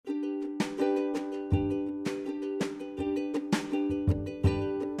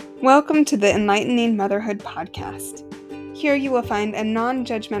Welcome to the Enlightening Motherhood Podcast. Here you will find a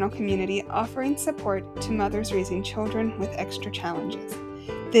non-judgmental community offering support to mothers raising children with extra challenges.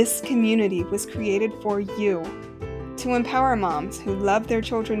 This community was created for you, to empower moms who love their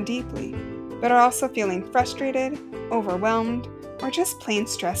children deeply, but are also feeling frustrated, overwhelmed, or just plain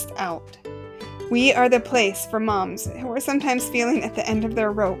stressed out. We are the place for moms who are sometimes feeling at the end of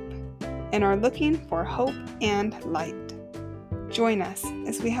their rope and are looking for hope and light. Join us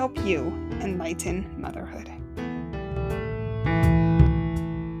as we help you enlighten motherhood.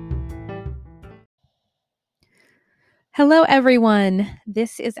 Hello, everyone.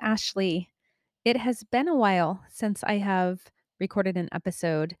 This is Ashley. It has been a while since I have recorded an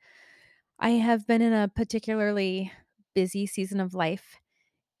episode. I have been in a particularly busy season of life,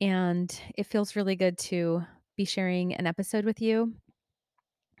 and it feels really good to be sharing an episode with you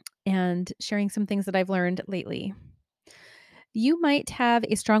and sharing some things that I've learned lately. You might have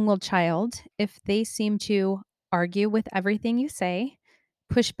a strong willed child if they seem to argue with everything you say,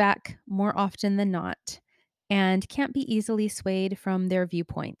 push back more often than not, and can't be easily swayed from their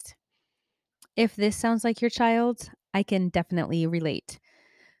viewpoint. If this sounds like your child, I can definitely relate.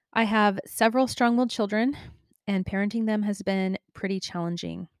 I have several strong willed children, and parenting them has been pretty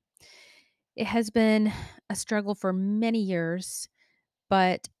challenging. It has been a struggle for many years,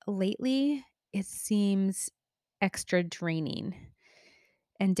 but lately it seems extra draining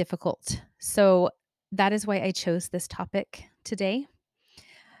and difficult. So that is why I chose this topic today,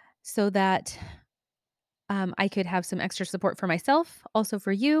 so that I could have some extra support for myself, also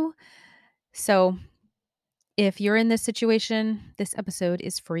for you. So if you're in this situation, this episode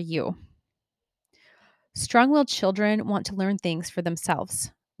is for you. Strong willed children want to learn things for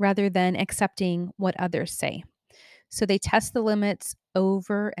themselves rather than accepting what others say. So they test the limits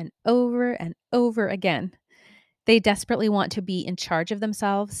over and over and over again. They desperately want to be in charge of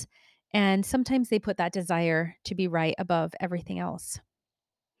themselves, and sometimes they put that desire to be right above everything else.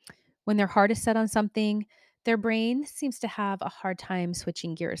 When their heart is set on something, their brain seems to have a hard time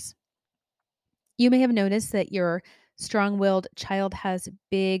switching gears. You may have noticed that your strong willed child has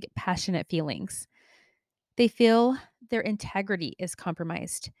big, passionate feelings. They feel their integrity is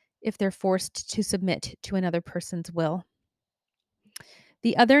compromised if they're forced to submit to another person's will.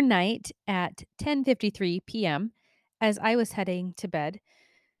 The other night at 10:53 p.m., as I was heading to bed,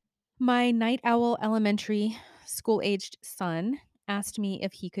 my night owl elementary school-aged son asked me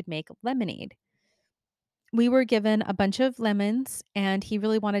if he could make lemonade. We were given a bunch of lemons, and he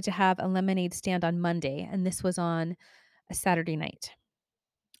really wanted to have a lemonade stand on Monday, and this was on a Saturday night.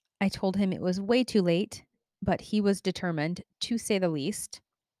 I told him it was way too late, but he was determined, to say the least.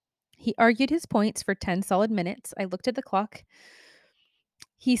 He argued his points for 10 solid minutes. I looked at the clock.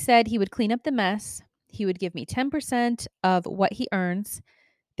 He said he would clean up the mess. He would give me 10% of what he earns.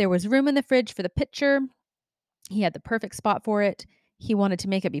 There was room in the fridge for the pitcher. He had the perfect spot for it. He wanted to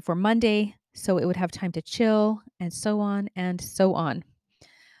make it before Monday, so it would have time to chill, and so on and so on.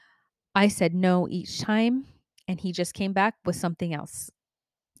 I said no each time, and he just came back with something else.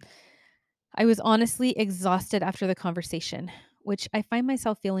 I was honestly exhausted after the conversation, which I find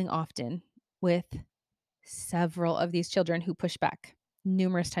myself feeling often with several of these children who push back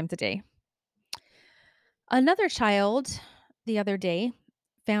numerous times a day. Another child the other day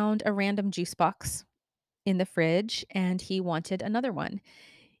found a random juice box in the fridge and he wanted another one.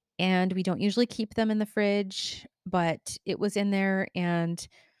 And we don't usually keep them in the fridge, but it was in there and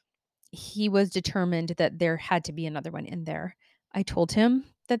he was determined that there had to be another one in there. I told him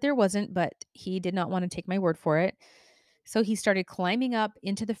that there wasn't, but he did not want to take my word for it. So he started climbing up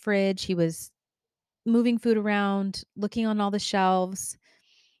into the fridge. He was moving food around, looking on all the shelves.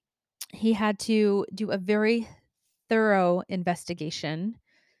 He had to do a very thorough investigation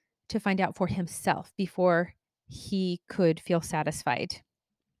to find out for himself before he could feel satisfied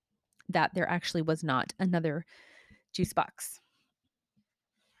that there actually was not another juice box.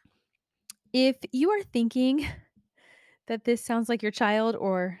 If you are thinking that this sounds like your child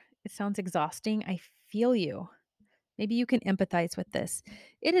or it sounds exhausting, I feel you. Maybe you can empathize with this.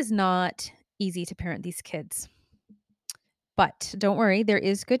 It is not easy to parent these kids. But don't worry, there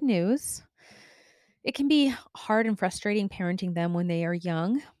is good news. It can be hard and frustrating parenting them when they are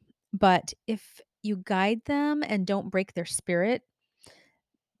young, but if you guide them and don't break their spirit,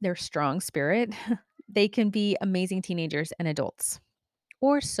 their strong spirit, they can be amazing teenagers and adults.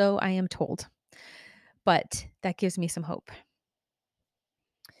 Or so I am told. But that gives me some hope.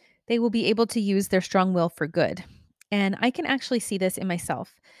 They will be able to use their strong will for good. And I can actually see this in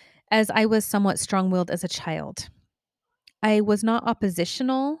myself, as I was somewhat strong willed as a child. I was not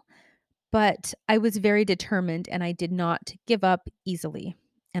oppositional, but I was very determined and I did not give up easily.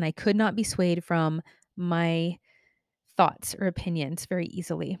 and I could not be swayed from my thoughts or opinions very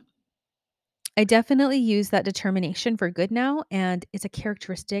easily. I definitely use that determination for good now, and it's a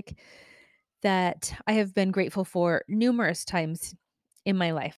characteristic that I have been grateful for numerous times in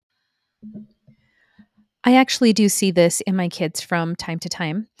my life. I actually do see this in my kids from time to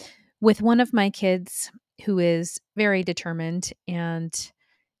time. With one of my kids who is very determined and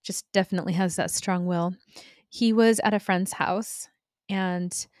just definitely has that strong will, he was at a friend's house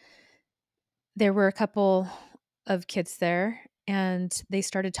and there were a couple of kids there and they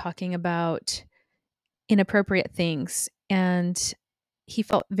started talking about inappropriate things and he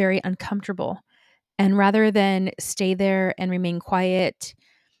felt very uncomfortable. And rather than stay there and remain quiet,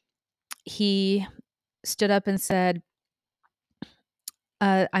 he stood up and said,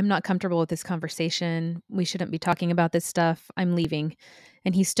 I'm not comfortable with this conversation. We shouldn't be talking about this stuff. I'm leaving.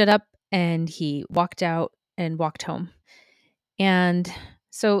 And he stood up and he walked out and walked home. And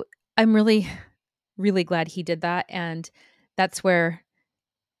so I'm really, really glad he did that. And that's where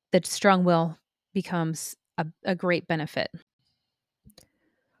the strong will becomes a great benefit.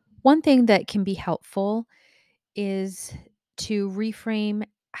 One thing that can be helpful is to reframe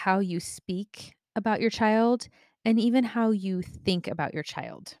how you speak about your child and even how you think about your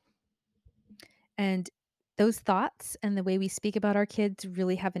child. And those thoughts and the way we speak about our kids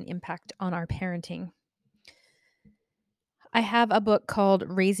really have an impact on our parenting. I have a book called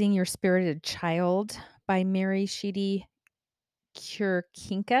Raising Your Spirited Child by Mary Sheedy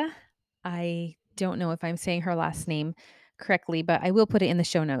Kurkinka. I don't know if I'm saying her last name correctly, but I will put it in the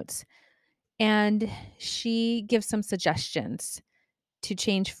show notes. And she gives some suggestions to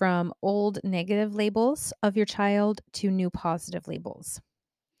change from old negative labels of your child to new positive labels.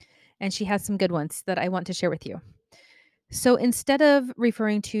 And she has some good ones that I want to share with you. So instead of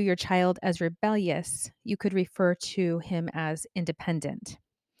referring to your child as rebellious, you could refer to him as independent.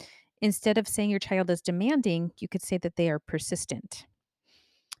 Instead of saying your child is demanding, you could say that they are persistent.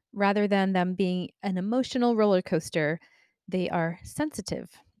 Rather than them being an emotional roller coaster, they are sensitive.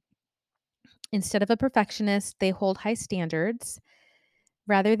 Instead of a perfectionist, they hold high standards.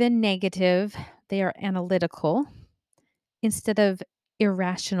 Rather than negative, they are analytical. Instead of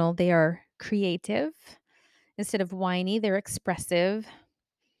irrational, they are creative. Instead of whiny, they're expressive.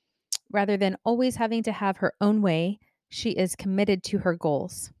 Rather than always having to have her own way, she is committed to her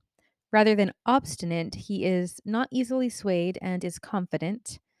goals. Rather than obstinate, he is not easily swayed and is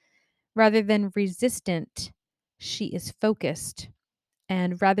confident. Rather than resistant, she is focused.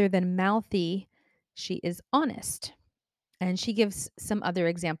 And rather than mouthy, she is honest. And she gives some other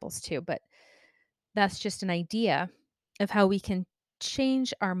examples too, but that's just an idea of how we can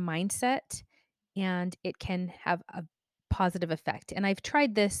change our mindset and it can have a positive effect. And I've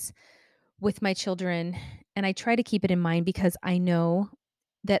tried this with my children and I try to keep it in mind because I know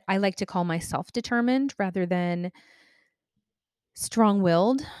that I like to call myself determined rather than strong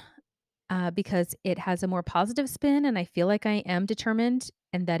willed because it has a more positive spin and I feel like I am determined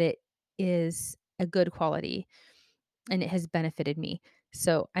and that it is a good quality and it has benefited me.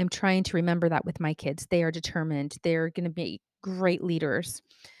 So I'm trying to remember that with my kids. They are determined. They're going to be great leaders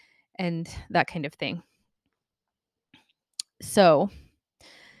and that kind of thing. So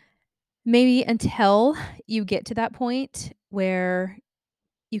maybe until you get to that point where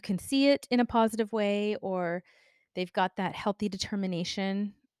you can see it in a positive way or they've got that healthy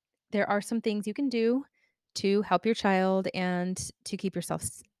determination, there are some things you can do to help your child and to keep yourself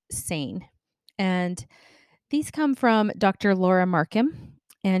sane. And these come from Dr. Laura Markham,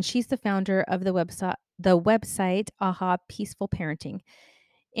 and she's the founder of the website Aha Peaceful Parenting.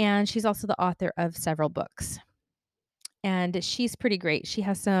 And she's also the author of several books. And she's pretty great. She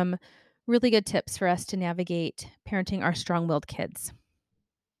has some really good tips for us to navigate parenting our strong-willed kids.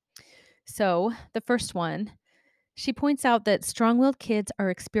 So, the first one, she points out that strong-willed kids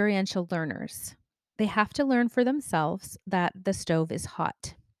are experiential learners. They have to learn for themselves that the stove is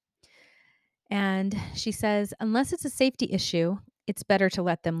hot. And she says, unless it's a safety issue, it's better to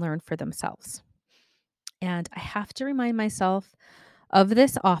let them learn for themselves. And I have to remind myself of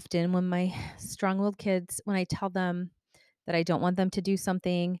this often when my strong willed kids, when I tell them that I don't want them to do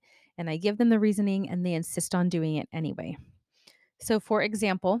something and I give them the reasoning and they insist on doing it anyway. So, for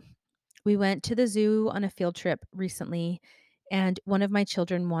example, we went to the zoo on a field trip recently, and one of my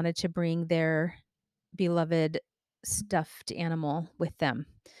children wanted to bring their beloved stuffed animal with them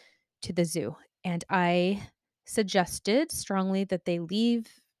to the zoo. And I suggested strongly that they leave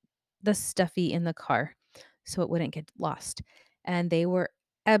the stuffy in the car so it wouldn't get lost. And they were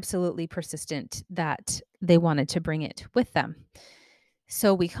absolutely persistent that they wanted to bring it with them.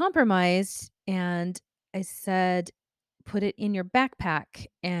 So we compromised and I said, put it in your backpack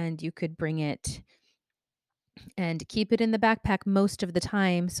and you could bring it and keep it in the backpack most of the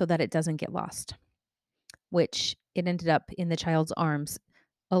time so that it doesn't get lost, which it ended up in the child's arms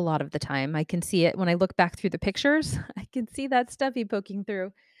a lot of the time. I can see it when I look back through the pictures. I can see that stuffy poking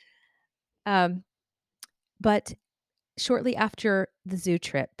through. Um, but shortly after the zoo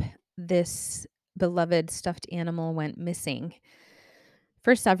trip, this beloved stuffed animal went missing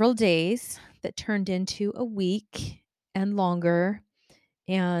for several days that turned into a week and longer.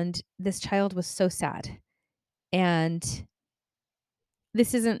 And this child was so sad. And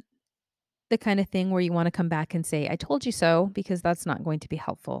this isn't the kind of thing where you want to come back and say, I told you so, because that's not going to be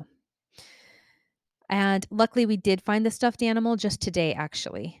helpful. And luckily, we did find the stuffed animal just today,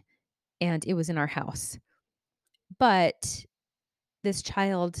 actually, and it was in our house. But this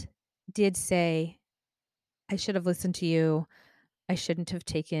child did say, I should have listened to you. I shouldn't have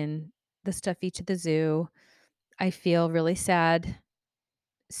taken the stuffy to the zoo. I feel really sad.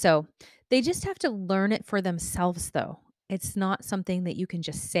 So they just have to learn it for themselves, though. It's not something that you can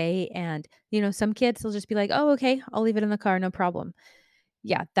just say. And, some kids will just be like, oh, okay, I'll leave it in the car. No problem.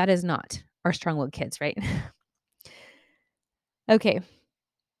 Yeah, that is not our strong willed kids, right? Okay.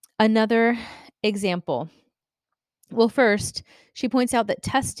 Another example. Well, first, she points out that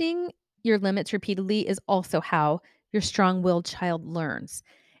testing your limits repeatedly is also how your strong willed child learns.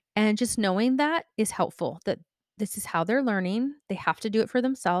 And just knowing that is helpful, that this is how they're learning. They have to do it for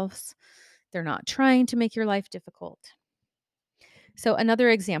themselves. They're not trying to make your life difficult. So, another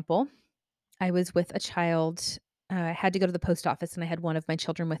example, I was with a child. I had to go to the post office and I had one of my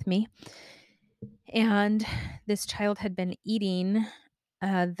children with me. And this child had been eating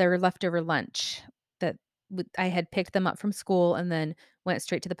their leftover lunch that I had picked them up from school and then went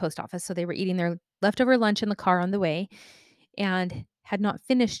straight to the post office. So they were eating their leftover lunch in the car on the way and had not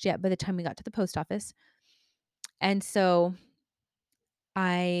finished yet by the time we got to the post office. And so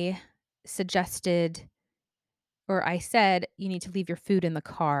I suggested, or I said, you need to leave your food in the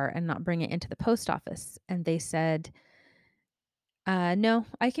car and not bring it into the post office. And they said, no,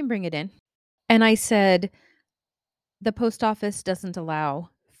 I can bring it in. And I said, the post office doesn't allow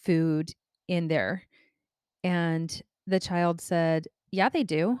food in there. And the child said, yeah, they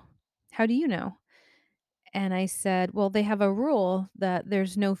do. How do you know? And I said, well, they have a rule that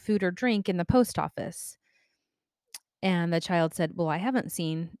there's no food or drink in the post office. And the child said, well, I haven't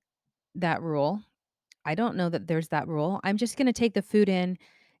seen that rule. I don't know that there's that rule. I'm just going to take the food in.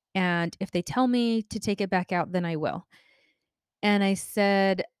 And if they tell me to take it back out, then I will. And I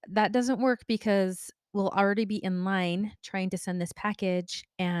said, that doesn't work because we'll already be in line trying to send this package.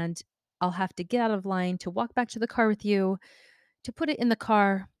 And I'll have to get out of line to walk back to the car with you to put it in the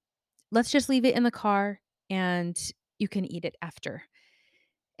car. Let's just leave it in the car and you can eat it after.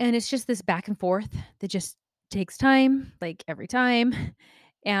 And it's just this back and forth that just takes time, like every time.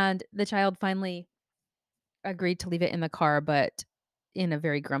 And the child finally agreed to leave it in the car, but in a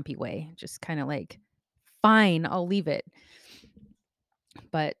very grumpy way, just kind of like, fine, I'll leave it.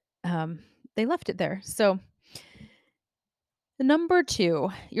 But they left it there. So, number 2,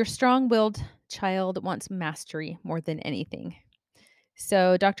 your strong willed child wants mastery more than anything.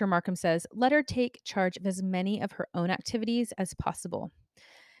 So, Dr. Markham says, let her take charge of as many of her own activities as possible.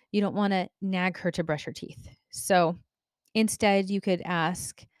 You don't want to nag her to brush her teeth. So, instead, you could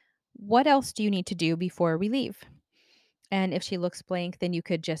ask, what else do you need to do before we leave? And if she looks blank, then you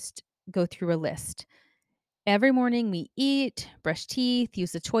could just go through a list. Every morning we eat, brush teeth,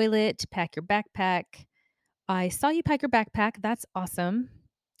 use the toilet, pack your backpack. I saw you pack your backpack. That's awesome.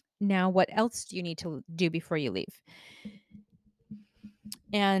 Now, what else do you need to do before you leave?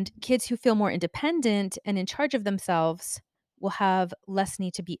 And kids who feel more independent and in charge of themselves will have less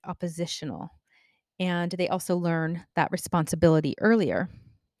need to be oppositional. And they also learn that responsibility earlier.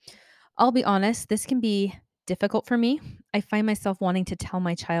 I'll be honest, this can be difficult for me. I find myself wanting to tell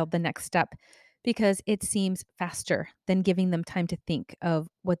my child the next step because it seems faster than giving them time to think of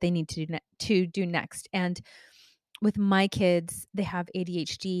what they need to do next. And with my kids, they have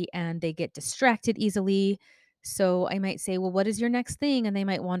ADHD and they get distracted easily. So I might say, well, what is your next thing? And they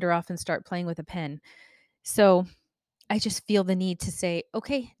might wander off and start playing with a pen. So I just feel the need to say,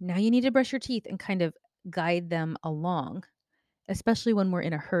 okay, now you need to brush your teeth and kind of guide them along, especially when we're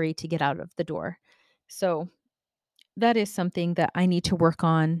in a hurry to get out of the door. So that is something that I need to work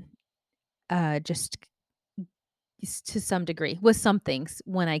on just to some degree with some things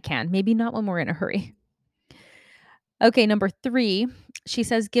when I can, maybe not when we're in a hurry. Okay, number 3, she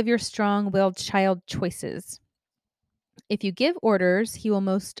says, give your strong willed child choices. If you give orders, he will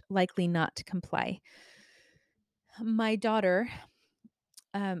most likely not comply. My daughter,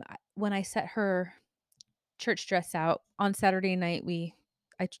 when I set her church dress out. On Saturday night,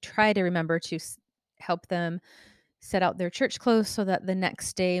 I try to remember to help them set out their church clothes so that the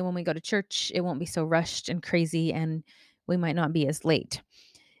next day when we go to church, it won't be so rushed and crazy and we might not be as late.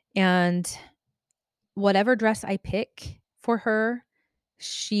 And whatever dress I pick for her,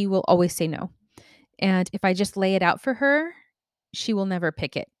 she will always say no. And if I just lay it out for her, she will never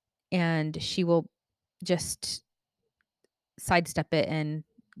pick it. And she will just sidestep it and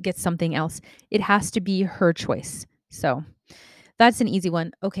get something else. It has to be her choice. So that's an easy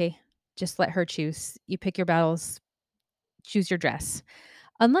one. Okay, just let her choose. You pick your battles, choose your dress.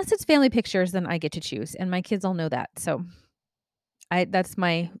 Unless it's family pictures, then I get to choose, and my kids all know that. So that's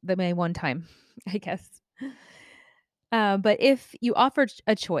my one time, I guess. But if you offer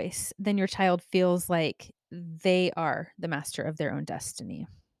a choice, then your child feels like they are the master of their own destiny.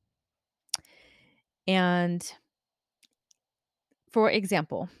 And for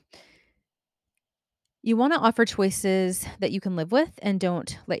example, you want to offer choices that you can live with and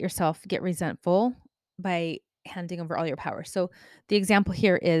don't let yourself get resentful by handing over all your power. So the example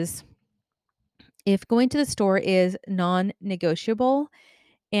here is if going to the store is non negotiable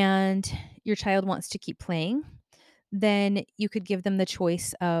and your child wants to keep playing, then you could give them the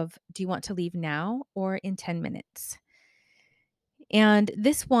choice of do you want to leave now or in 10 minutes? And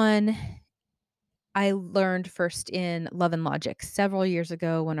this one I learned first in Love and Logic several years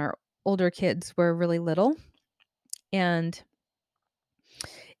ago when our older kids were really little. And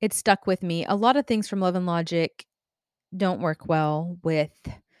it stuck with me. A lot of things from Love and Logic don't work well with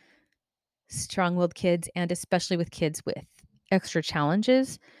strong willed kids and especially with kids with extra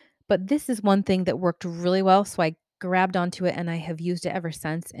challenges. But this is one thing that worked really well. So I grabbed onto it and I have used it ever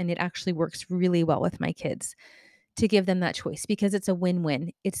since. And it actually works really well with my kids to give them that choice because it's a win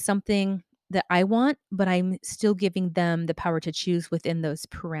win. It's something that I want, but I'm still giving them the power to choose within those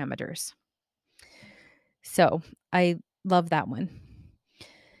parameters. So I love that one.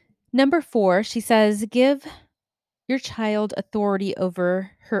 Number 4, she says, give your child authority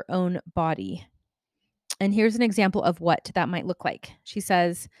over her own body. And here's an example of what that might look like. She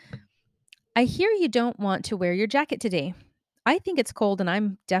says, I hear you don't want to wear your jacket today. I think it's cold and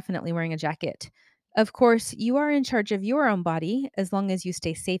I'm definitely wearing a jacket. Of course, you are in charge of your own body as long as you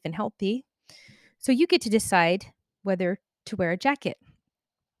stay safe and healthy. So you get to decide whether to wear a jacket.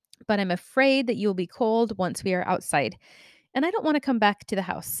 But I'm afraid that you'll be cold once we are outside, and I don't want to come back to the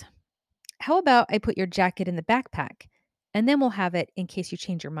house. How about I put your jacket in the backpack, and then we'll have it in case you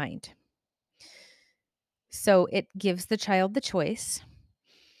change your mind? So it gives the child the choice.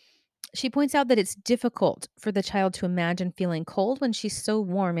 She points out that it's difficult for the child to imagine feeling cold when she's so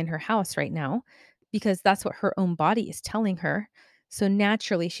warm in her house right now, because that's what her own body is telling her. So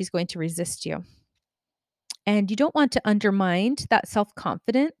naturally, she's going to resist you. And you don't want to undermine that self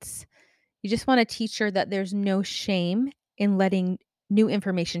confidence. You just want to teach her that there's no shame in letting new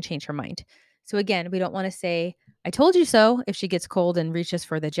information change her mind. So, again, we don't want to say, I told you so, if she gets cold and reaches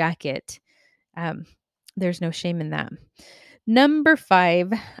for the jacket. Um, there's no shame in that. Number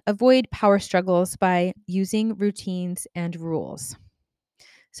 5, avoid power struggles by using routines and rules.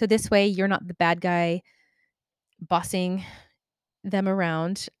 So, this way, you're not the bad guy bossing them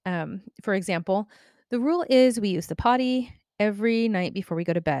around. For example, the rule is we use the potty every night before we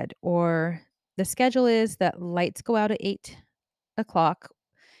go to bed, or the schedule is that lights go out at 8 o'clock.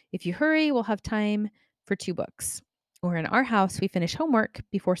 If you hurry, we'll have time for 2 books. Or in our house, we finish homework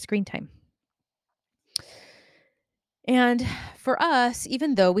before screen time. And for us,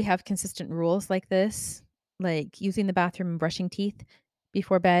 even though we have consistent rules like this, like using the bathroom and brushing teeth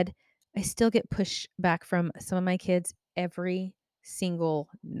before bed, I still get pushback from some of my kids every single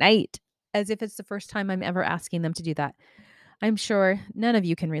night, as if it's the first time I'm ever asking them to do that. I'm sure none of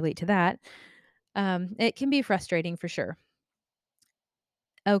you can relate to that. It can be frustrating for sure.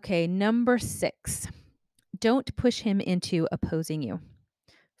 Okay, number 6, don't push him into opposing you.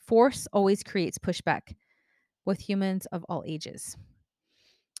 Force always creates pushback with humans of all ages.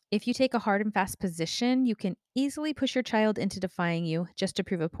 If you take a hard and fast position, you can easily push your child into defying you just to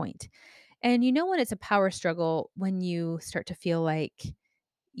prove a point. And you know when it's a power struggle when you start to feel like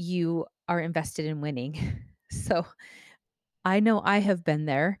you are invested in winning. So I know I have been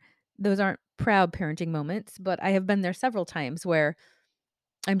there. Those aren't proud parenting moments, but I have been there several times where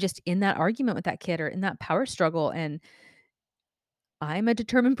I'm just in that argument with that kid or in that power struggle. And I'm a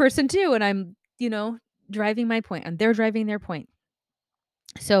determined person too. And I'm, driving my point and they're driving their point.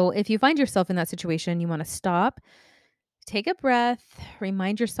 So if you find yourself in that situation, you want to stop, take a breath,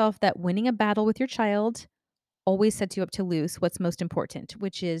 remind yourself that winning a battle with your child always sets you up to lose what's most important,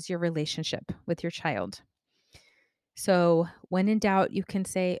 which is your relationship with your child. So when in doubt, you can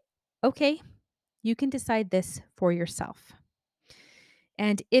say, okay, You can decide this for yourself.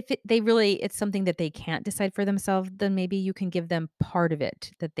 And if it's something that they can't decide for themselves, then maybe you can give them part of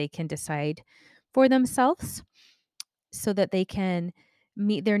it that they can decide for themselves so that they can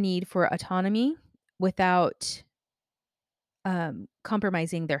meet their need for autonomy without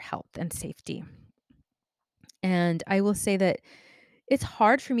compromising their health and safety. And I will say that it's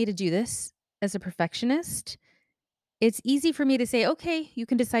hard for me to do this as a perfectionist. It's easy for me to say, okay, you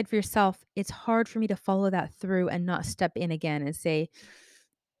can decide for yourself. It's hard for me to follow that through and not step in again and say,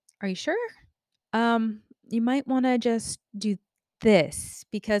 are you sure? You might want to just do this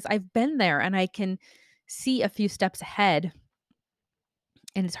because I've been there and I can see a few steps ahead.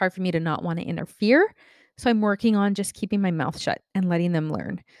 And it's hard for me to not want to interfere. So I'm working on just keeping my mouth shut and letting them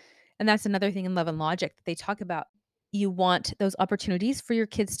learn. And that's another thing in Love and Logic that they talk about. You want those opportunities for your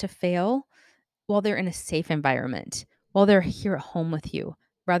kids to fail while they're in a safe environment, while they're here at home with you,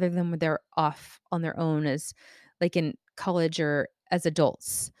 rather than when they're off on their own as like in college or as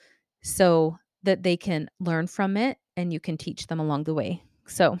adults, so that they can learn from it and you can teach them along the way.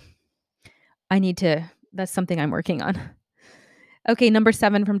 So that's something I'm working on. Okay, number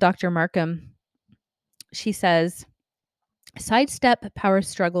 7 from Dr. Markham. She says, sidestep power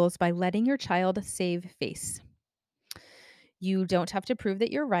struggles by letting your child save face. You don't have to prove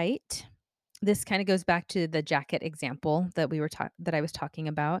that you're right. This kind of goes back to the jacket example that I was talking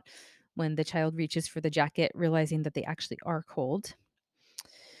about when the child reaches for the jacket realizing that they actually are cold.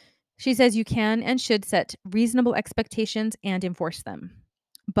 She says you can and should set reasonable expectations and enforce them.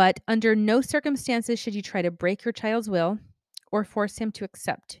 But under no circumstances should you try to break your child's will or force him to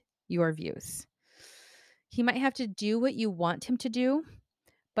accept your views. He might have to do what you want him to do,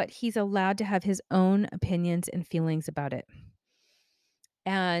 but he's allowed to have his own opinions and feelings about it.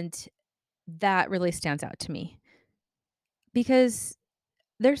 And that really stands out to me because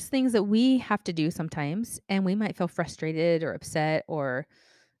there's things that we have to do sometimes, and we might feel frustrated or upset or,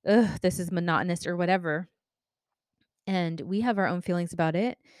 ugh, this is monotonous or whatever. And we have our own feelings about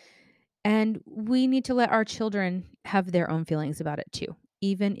it. And we need to let our children have their own feelings about it too,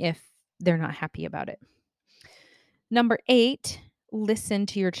 even if they're not happy about it. Number 8, listen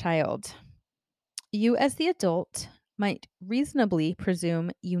to your child. You, as the adult, might reasonably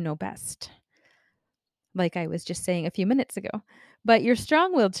presume you know best, like I was just saying a few minutes ago. But your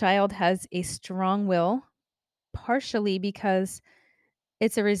strong willed child has a strong will, partially because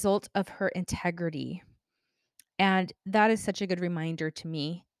it's a result of her integrity. And that is such a good reminder to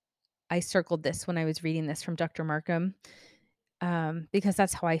me. I circled this when I was reading this from Dr. Markham, because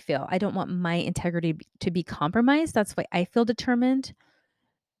that's how I feel. I don't want my integrity to be compromised. That's why I feel determined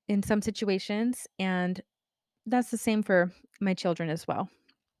in some situations. And that's the same for my children as well.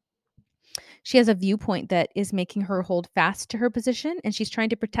 She has a viewpoint that is making her hold fast to her position, and she's trying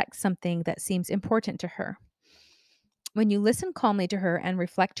to protect something that seems important to her. When you listen calmly to her and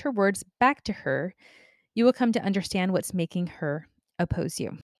reflect her words back to her, you will come to understand what's making her oppose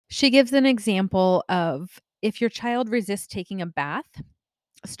you. She gives an example of if your child resists taking a bath,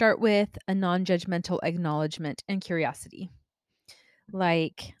 start with a non judgmental acknowledgement and curiosity.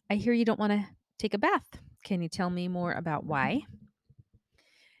 Like, I hear you don't want to take a bath. Can you tell me more about why?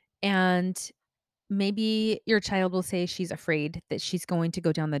 And maybe your child will say she's afraid that she's going to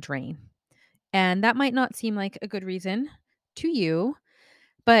go down the drain. And that might not seem like a good reason to you,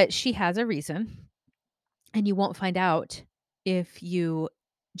 but she has a reason. And you won't find out if you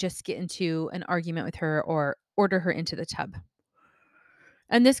just get into an argument with her or order her into the tub.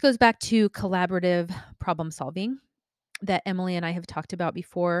 And this goes back to collaborative problem solving that Emily and I have talked about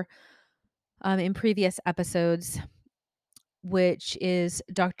before in previous episodes, which is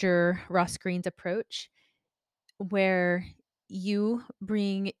Dr. Ross Green's approach, where you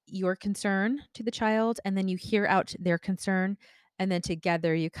bring your concern to the child and then you hear out their concern, and then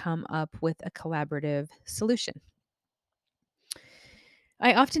together you come up with a collaborative solution.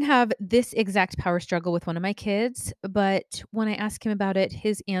 I often have this exact power struggle with one of my kids, but when I ask him about it,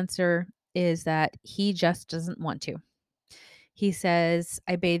 his answer is that he just doesn't want to. He says,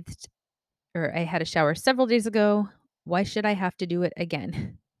 I had a shower several days ago. Why should I have to do it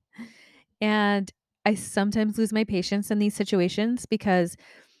again? And I sometimes lose my patience in these situations because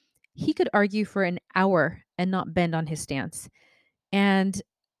he could argue for an hour and not bend on his stance. And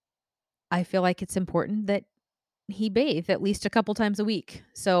I feel like it's important that he bathe at least a couple times a week.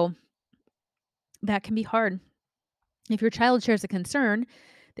 So that can be hard. If your child shares a concern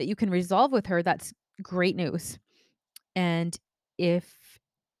that you can resolve with her, that's great news. And if,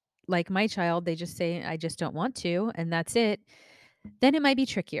 like my child, they just say, I just don't want to, and that's it, then it might be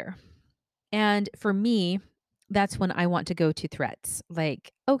trickier. And for me, that's when I want to go to threats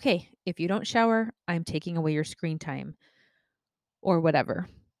like, okay, if you don't shower, I'm taking away your screen time or whatever.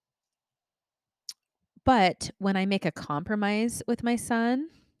 But when I make a compromise with my son,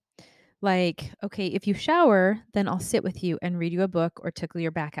 like, okay, if you shower, then I'll sit with you and read you a book or tickle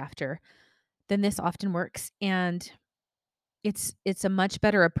your back after. Then this often works. And it's a much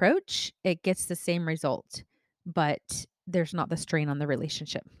better approach. It gets the same result, but there's not the strain on the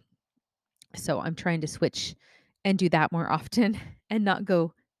relationship. So I'm trying to switch and do that more often and not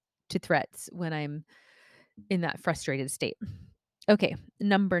go to threats when I'm in that frustrated state. Okay,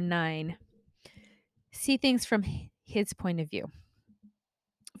 number 9, see things from his point of view.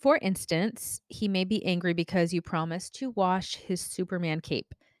 For instance, he may be angry because you promised to wash his Superman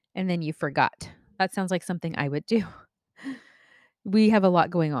cape and then you forgot. That sounds like something I would do. We have a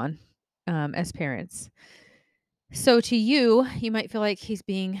lot going on as parents. So to you, you might feel like he's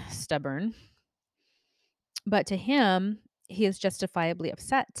being stubborn, but to him, he is justifiably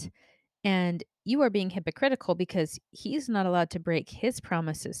upset. And you are being hypocritical because he's not allowed to break his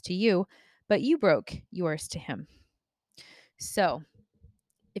promises to you, but you broke yours to him. So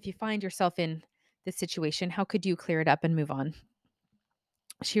if you find yourself in this situation, how could you clear it up and move on?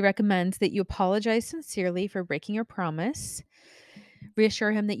 She recommends that you apologize sincerely for breaking your promise.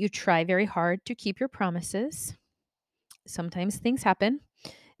 Reassure him that you try very hard to keep your promises. Sometimes things happen.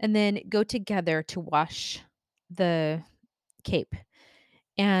 And then go together to wash the cape.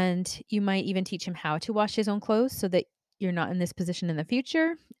 And you might even teach him how to wash his own clothes so that you're not in this position in the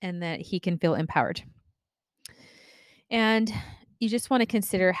future and that he can feel empowered. And you just want to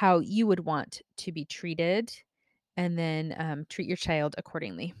consider how you would want to be treated and then treat your child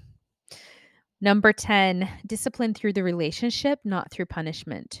accordingly. Number 10, discipline through the relationship, not through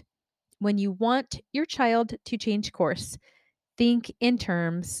punishment. When you want your child to change course, think in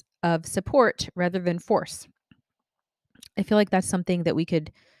terms of support rather than force. I feel like that's something that we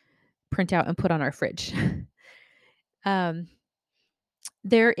could print out and put on our fridge. um,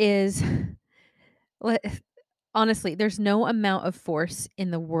 there is, le- honestly, there's no amount of force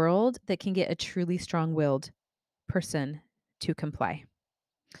in the world that can get a truly strong willed person to comply.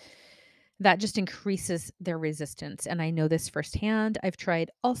 That just increases their resistance. And I know this firsthand. I've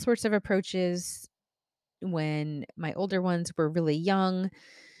tried all sorts of approaches when my older ones were really young.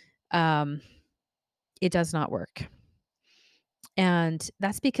 Um, it does not work. And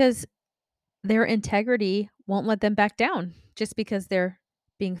that's because their integrity won't let them back down just because they're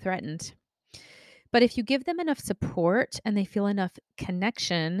being threatened. But if you give them enough support and they feel enough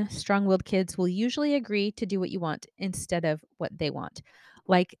connection, strong willed kids will usually agree to do what you want instead of what they want,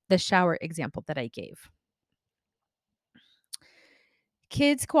 like the shower example that I gave.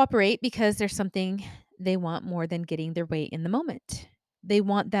 Kids cooperate because there's something they want more than getting their way in the moment. They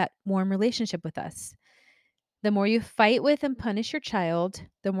want that warm relationship with us. The more you fight with and punish your child,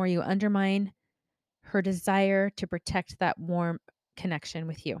 the more you undermine her desire to protect that warm connection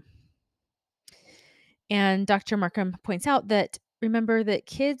with you. And Dr. Markham points out that remember that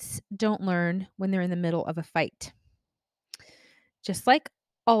kids don't learn when they're in the middle of a fight. Just like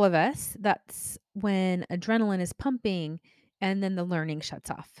all of us, that's when adrenaline is pumping and then the learning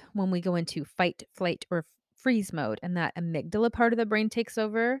shuts off. When we go into fight, flight, or freeze mode and that amygdala part of the brain takes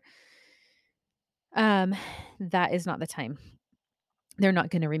over, um, that is not the time. They're not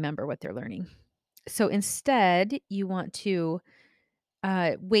going to remember what they're learning. So instead, you want to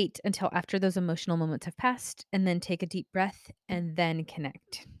wait until after those emotional moments have passed and then take a deep breath and then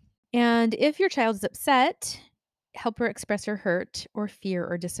connect. And if your child's upset, help her express her hurt or fear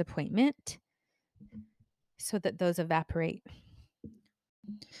or disappointment so that those evaporate.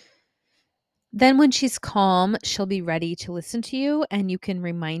 Then, when she's calm, she'll be ready to listen to you, and you can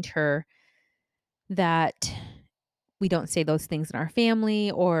remind her that we don't say those things in our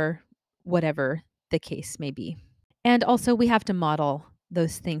family or whatever the case may be. And also, we have to model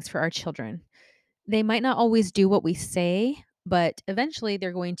those things for our children. They might not always do what we say, but eventually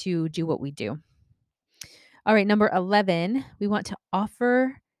they're going to do what we do. All right, number 11, we want to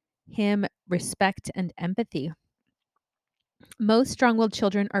offer him respect and empathy. Most strong willed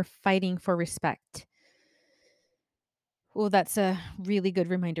children are fighting for respect. Well, that's a really good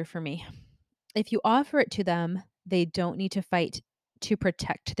reminder for me. If you offer it to them, they don't need to fight to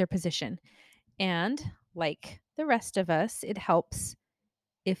protect their position. And like the rest of us, it helps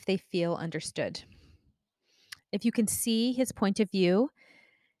if they feel understood. If you can see his point of view,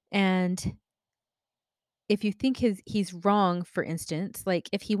 and if you think he's wrong, for instance, like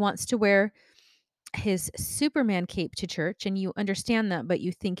if he wants to wear his Superman cape to church and you understand that, but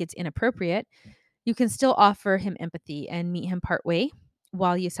you think it's inappropriate, you can still offer him empathy and meet him partway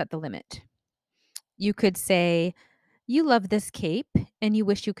while you set the limit. You could say, "You love this cape and you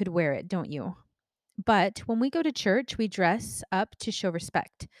wish you could wear it, don't you? But when we go to church, we dress up to show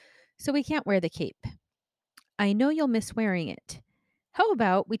respect. So we can't wear the cape. I know you'll miss wearing it. How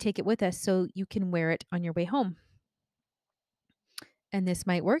about we take it with us so you can wear it on your way home?" And this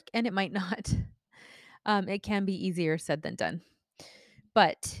might work and it might not. It can be easier said than done.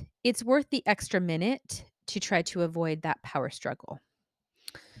 But it's worth the extra minute to try to avoid that power struggle.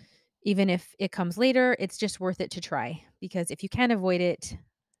 Even if it comes later, it's just worth it to try because if you can avoid it,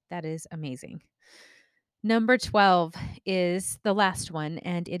 that is amazing. Number 12 is the last one,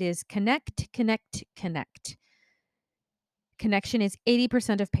 and it is connect, connect, connect. Connection is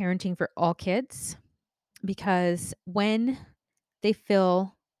 80% of parenting for all kids because when they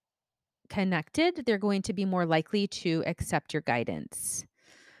feel connected, they're going to be more likely to accept your guidance.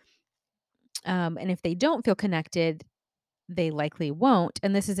 And if they don't feel connected, they likely won't.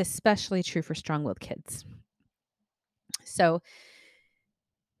 And this is especially true for strong willed kids. So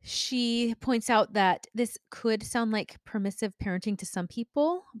she points out that this could sound like permissive parenting to some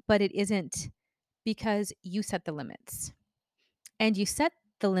people, but it isn't because you set the limits. And you set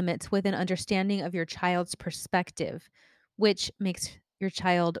the limits with an understanding of your child's perspective, which makes your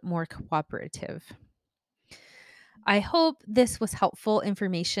child more cooperative. I hope this was helpful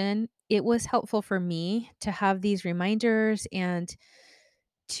information. It was helpful for me to have these reminders and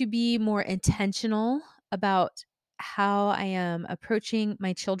to be more intentional about how I am approaching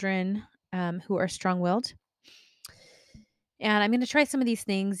my children who are strong willed. And I'm going to try some of these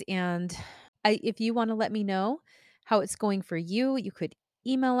things. And if you want to let me know how it's going for you, you could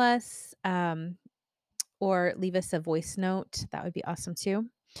email us or leave us a voice note. That would be awesome too.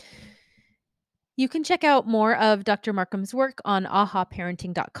 You can check out more of Dr. Markham's work on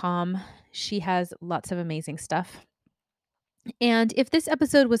ahaparenting.com. She has lots of amazing stuff. And if this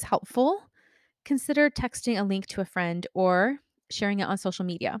episode was helpful, consider texting a link to a friend or sharing it on social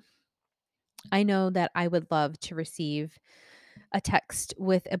media. I know that I would love to receive a text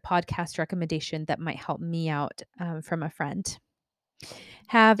with a podcast recommendation that might help me out from a friend.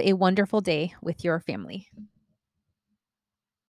 Have a wonderful day with your family.